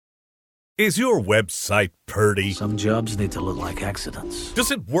Is your website pretty? Some jobs need to look like accidents.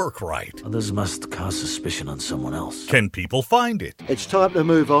 Does it work right? Others must cause suspicion on someone else. Can people find it? It's time to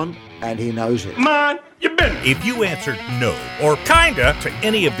move on, and he knows it. Man, you been. If you answered no or kinda to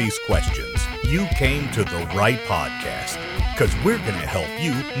any of these questions, you came to the right podcast, because we're going to help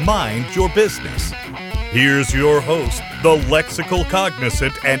you mind your business. Here's your host, the lexical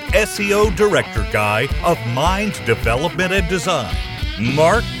cognizant and SEO director guy of Mind Development and Design,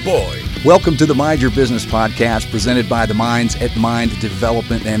 Mark Boyd. Welcome to the Mind Your Business podcast presented by the Minds at Mind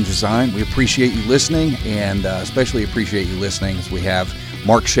Development and Design. We appreciate you listening, and especially appreciate you listening as we have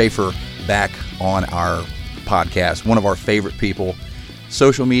Mark Schaefer back on our podcast, one of our favorite people,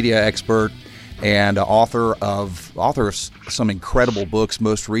 social media expert and author of some incredible books,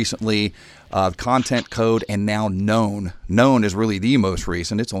 most recently Content Code and now Known. Known is really the most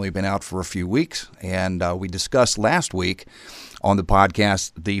recent. It's only been out for a few weeks, and we discussed last week on the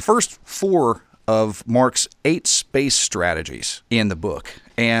podcast the first 4 of Mark's 8 space strategies in the book.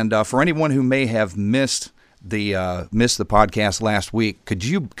 And for anyone who may have missed the podcast last week, could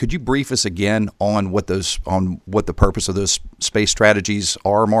you brief us again on what the purpose of those space strategies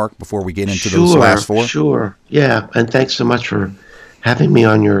are, Mark, before we get into those last 4? Sure. Yeah, and thanks so much for having me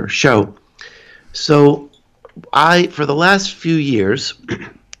on your show. So for the last few years,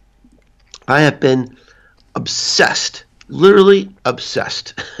 I have been obsessed, literally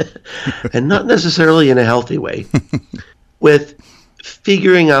obsessed, and not necessarily in a healthy way, with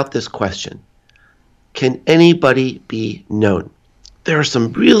figuring out this question. Can anybody be known? There are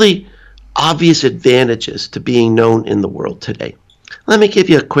some really obvious advantages to being known in the world today. Let me give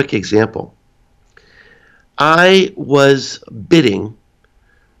you a quick example. I was bidding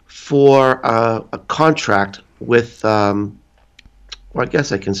for a contract with, well, I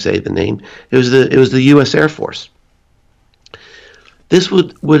guess I can say the name. It was the U.S. Air Force. This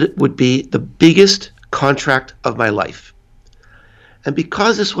would be the biggest contract of my life. And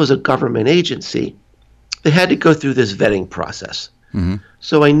because this was a government agency, they had to go through this vetting process. Mm-hmm.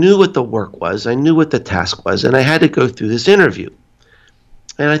 So I knew what the work was, I knew what the task was, and I had to go through this interview.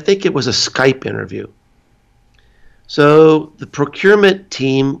 And I think it was a Skype interview. So the procurement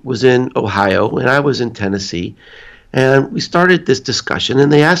team was in Ohio, and I was in Tennessee. And we started this discussion,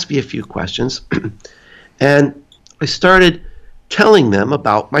 and they asked me a few questions. And I started telling them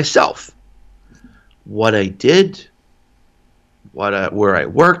about myself, what I did, where I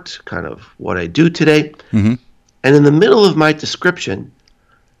worked, kind of what I do today. Mm-hmm. And in the middle of my description,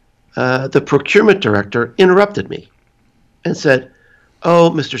 the procurement director interrupted me and said,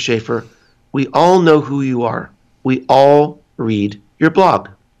 "Oh, Mr. Schaefer, we all know who you are. We all read your blog."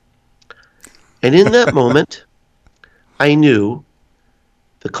 And in that moment, I knew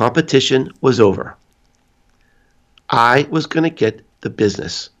the competition was over. I was going to get the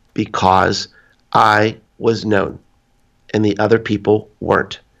business because I was known and the other people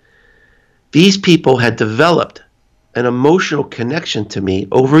weren't. These people had developed an emotional connection to me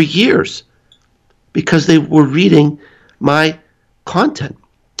over years because they were reading my content.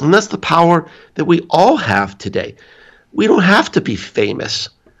 And that's the power that we all have today. We don't have to be famous.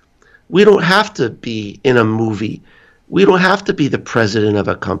 We don't have to be in a movie. We don't have to be the president of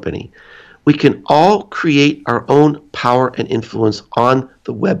a company. We can all create our own power and influence on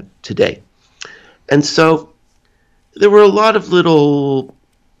the web today. And so there were a lot of little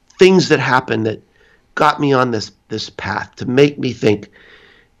things that happened that got me on this path to make me think,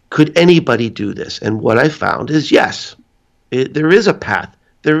 could anybody do this? And what I found is yes, there is a path.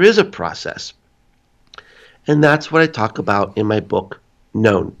 There is a process. And that's what I talk about in my book,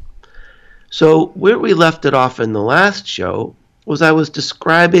 Known. So where we left it off in the last show was I was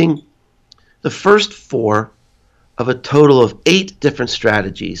describing the first 4 of a total of 8 different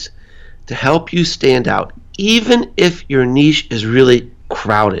strategies to help you stand out, even if your niche is really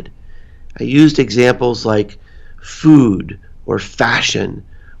crowded. I used examples like food or fashion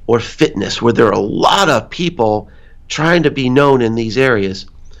or fitness, where there are a lot of people trying to be known in these areas.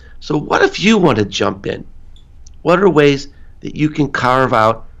 So what if you want to jump in? What are ways that you can carve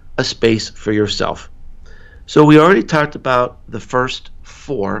out a space for yourself? So we already talked about the first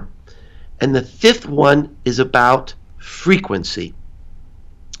 4, and the 5th one is about frequency.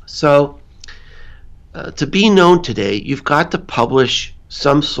 So to be known today, you've got to publish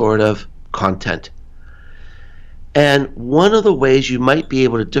some sort of content. And one of the ways you might be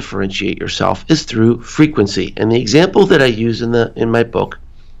able to differentiate yourself is through frequency. And the example that I use in my book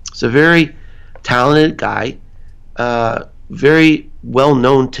is a very talented guy, very well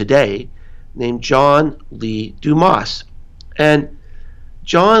known today, named John Lee Dumas. And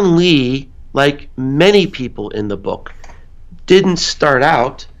John Lee, like many people in the book, didn't start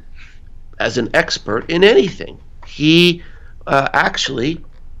out as an expert in anything. He actually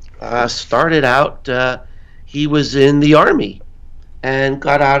started out, he was in the Army and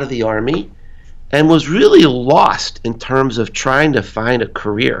got out of the Army and was really lost in terms of trying to find a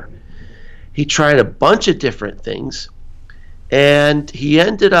career. He tried a bunch of different things, and he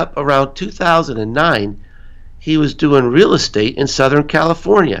ended up around 2009, he was doing real estate in Southern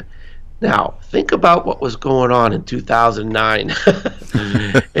California. Now, think about what was going on in 2009.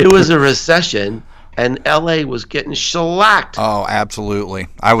 It was a recession, and LA was getting shellacked. Oh, absolutely.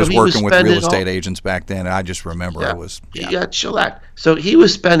 I was working with real estate agents back then, and I just remember it was... He got shellacked. So he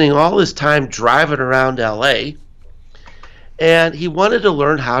was spending all his time driving around LA, and he wanted to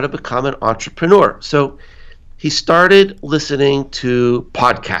learn how to become an entrepreneur. So he started listening to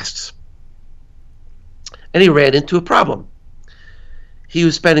podcasts, and he ran into a problem. He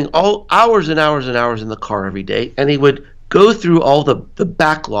was spending all hours and hours and hours in the car every day, and he would go through all the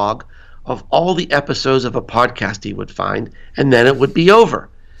backlog of all the episodes of a podcast he would find, and then it would be over.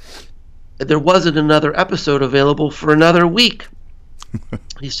 There wasn't another episode available for another week.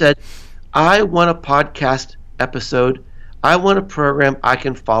 He said, I want a podcast episode. I want a program I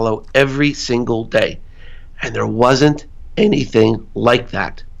can follow every single day. And there wasn't anything like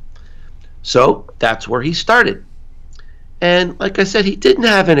that. So that's where he started. And like I said, he didn't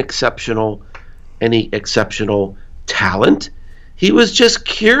have any exceptional talent. He was just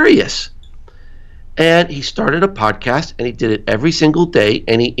curious. And he started a podcast, and he did it every single day,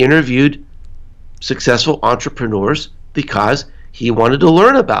 and he interviewed successful entrepreneurs because he wanted to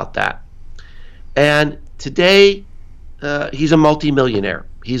learn about that. And today, he's a multimillionaire.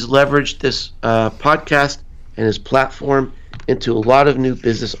 He's leveraged this podcast and his platform into a lot of new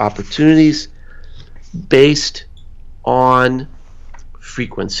business opportunities based on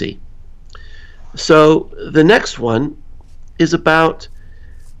frequency. So the next one is about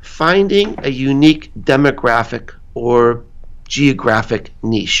finding a unique demographic or geographic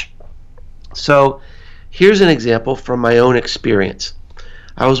niche. So here's an example from my own experience.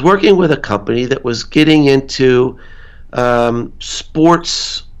 I was working with a company that was getting into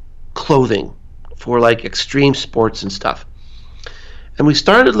sports clothing for like extreme sports and stuff. And we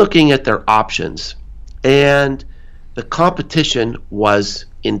started looking at their options, and the competition was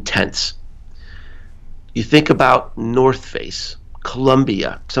intense. You think about North Face,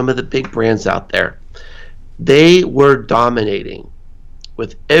 Columbia, some of the big brands out there. They were dominating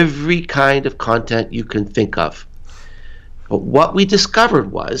with every kind of content you can think of. But what we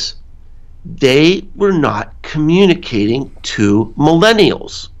discovered was they were not communicating to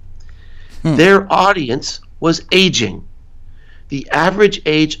millennials. Their audience was aging. The average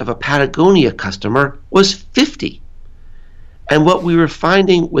age of a Patagonia customer was 50. And what we were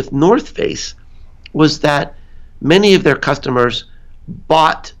finding with North Face was that many of their customers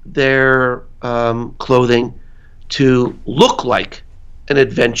bought their clothing to look like an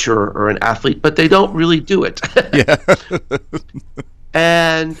adventurer or an athlete, but they don't really do it.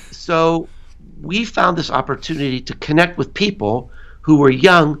 And so we found this opportunity to connect with people who were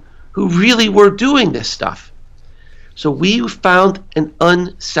young, who really were doing this stuff. So we found an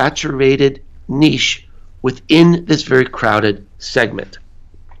unsaturated niche within this very crowded segment.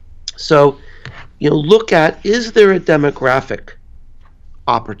 So, look at, is there a demographic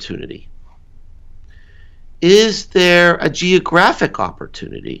opportunity? Is there a geographic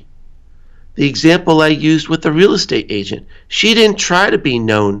opportunity? The example I used with the real estate agent, she didn't try to be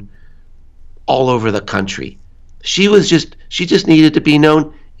known all over the country. She just needed to be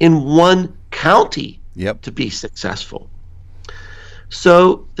known in one county to be successful.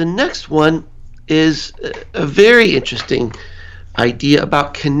 So the next one is a very interesting idea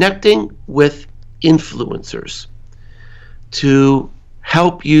about connecting with influencers to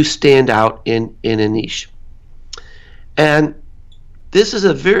help you stand out in a niche. And this is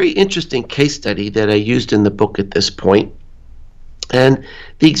a very interesting case study that I used in the book at this point. And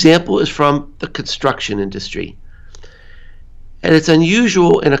the example is from the construction industry. And it's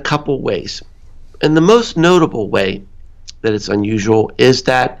unusual in a couple ways. And the most notable way that it's unusual is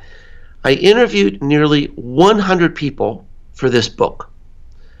that I interviewed nearly 100 people for this book.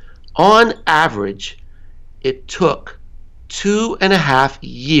 On average, it took 2.5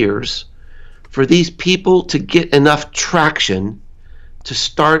 years for these people to get enough traction to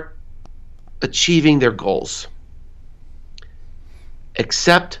start achieving their goals.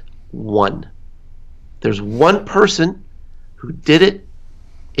 Except one. There's one person who did it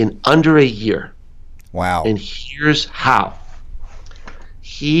in under a year. Wow. And here's how.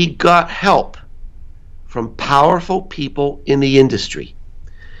 He got help from powerful people in the industry.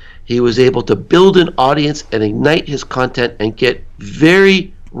 He was able to build an audience and ignite his content and get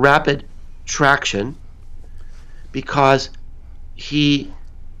very rapid traction because he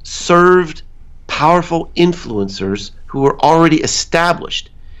served powerful influencers who were already established.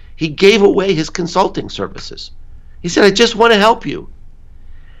 He gave away his consulting services. He said, I just want to help you.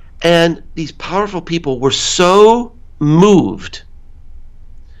 And these powerful people were so moved,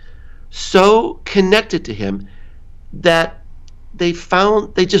 so connected to him, that they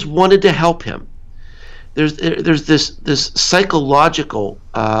just wanted to help him. There's this psychological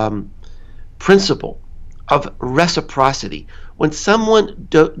principle of reciprocity. When someone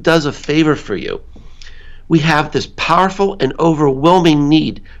does a favor for you, we have this powerful and overwhelming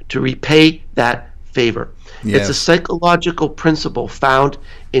need to repay that favor. Yes. It's a psychological principle found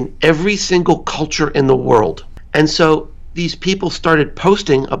in every single culture in the world. And so these people started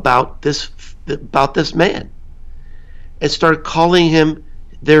posting about this man and started calling him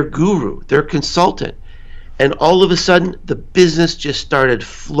their guru, their consultant. And all of a sudden, the business just started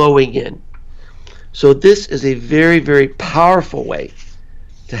flowing in. So this is a very, very powerful way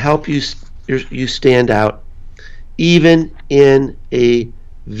to help you stand out, even in a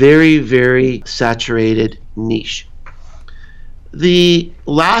very, very saturated niche. The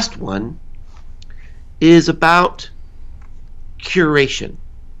last one is about curation.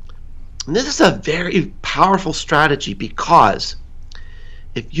 And this is a very powerful strategy, because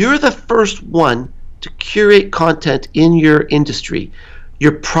if you're the first one to curate content in your industry,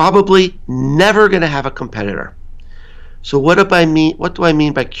 you're probably never going to have a competitor. So what do I mean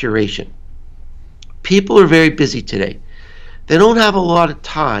by curation? People are very busy today. They don't have a lot of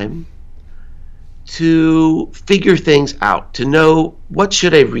time to figure things out, to know what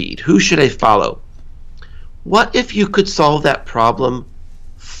should I read, who should I follow. What if you could solve that problem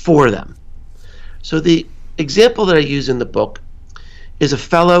for them? So the example that I use in the book is a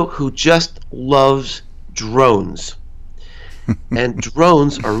fellow who just loves drones. And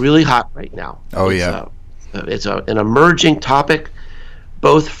drones are really hot right now. It's an emerging topic,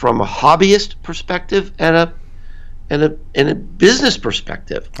 both from a hobbyist perspective and a business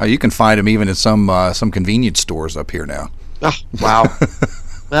perspective. Oh, you can find them even in some convenience stores up here now. Oh, wow.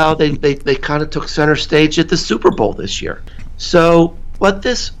 Well, they kind of took center stage at the Super Bowl this year. So what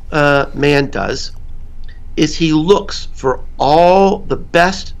this man does is he looks for all the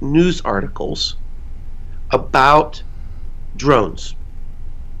best news articles about drones.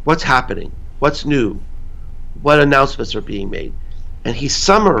 What's happening? What's new? What announcements are being made? And he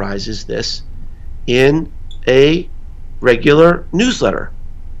summarizes this in a regular newsletter.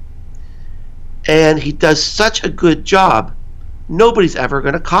 And he does such a good job, nobody's ever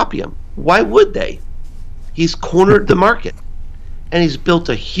going to copy him. Why would they? He's cornered the market, and he's built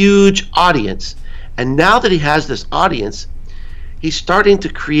a huge audience. And now that he has this audience, he's starting to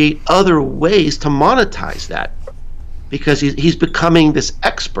create other ways to monetize that, because he's becoming this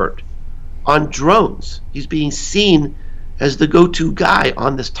expert on drones. He's being seen as the go-to guy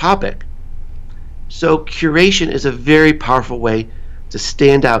on this topic. So curation is a very powerful way to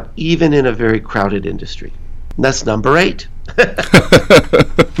stand out, even in a very crowded industry. And that's number 8.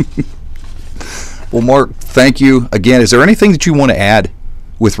 Well, Mark, thank you again. Is there anything that you want to add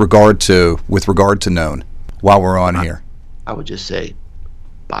with regard to Known while we're on here? I would just say,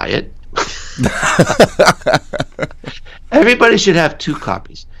 buy it. Everybody should have 2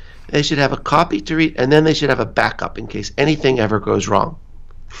 copies. They should have a copy to read, and then they should have a backup in case anything ever goes wrong.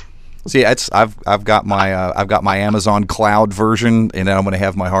 See, I've got my Amazon Cloud version, and I'm going to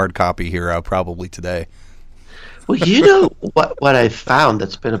have my hard copy here probably today. Well, you know what I've found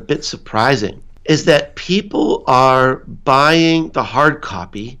that's been a bit surprising is that people are buying the hard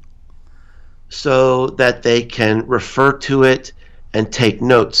copy so that they can refer to it and take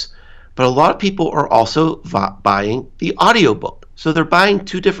notes. But a lot of people are also buying the audiobook. So they're buying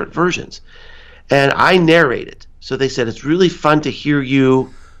 2 different versions. And I narrate it. So they said it's really fun to hear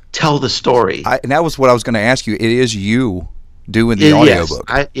you tell the story. And that was what I was going to ask you. It is you doing the audiobook.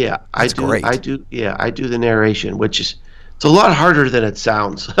 Yes, I do. Great. I do the narration, which is it's a lot harder than it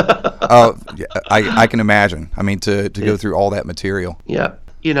sounds. I can imagine. I mean, to go through all that material. Yeah.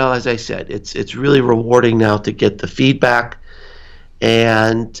 You know, as I said, it's really rewarding now to get the feedback.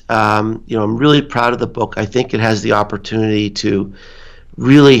 And, I'm really proud of the book. I think it has the opportunity to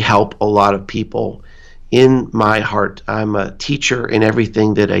really help a lot of people. In my heart, I'm a teacher in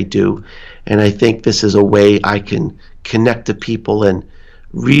everything that I do. And I think this is a way I can connect to people and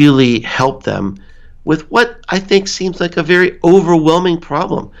really help them with what I think seems like a very overwhelming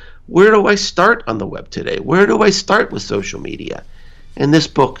problem. Where do I start on the web today? Where do I start with social media? And this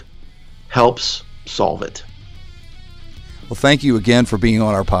book helps solve it. Well, thank you again for being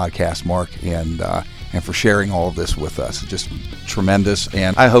on our podcast, Mark, and and for sharing all of this with us. It's just tremendous,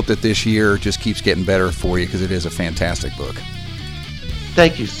 and I hope that this year just keeps getting better for you because it is a fantastic book.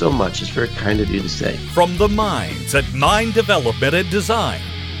 Thank you so much. It's very kind of you to say. From the minds at Mind Development and Design,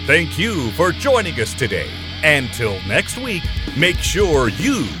 thank you for joining us today. Until next week, make sure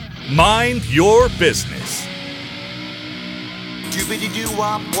you mind your business. Doobity-doo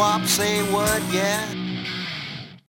wop wop, say what, yeah?